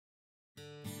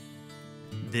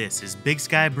This is Big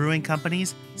Sky Brewing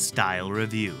Company's Style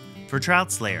Review for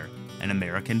Trout Slayer, an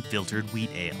American filtered wheat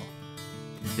ale.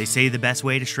 They say the best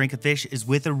way to shrink a fish is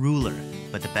with a ruler,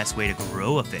 but the best way to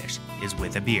grow a fish is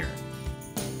with a beer.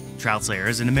 Trout Slayer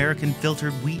is an American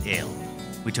filtered wheat ale.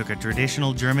 We took a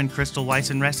traditional German Crystal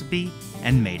Weissen recipe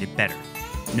and made it better.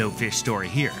 No fish story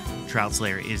here. Trout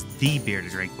Slayer is the beer to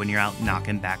drink when you're out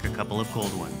knocking back a couple of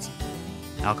cold ones.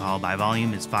 Alcohol by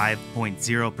volume is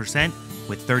 5.0%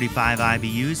 with 35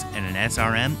 IBUs and an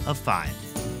SRM of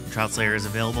 5. Trout Slayer is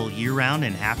available year-round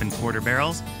in half and quarter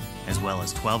barrels, as well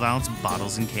as 12-ounce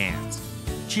bottles and cans.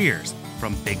 Cheers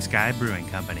from Big Sky Brewing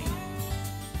Company.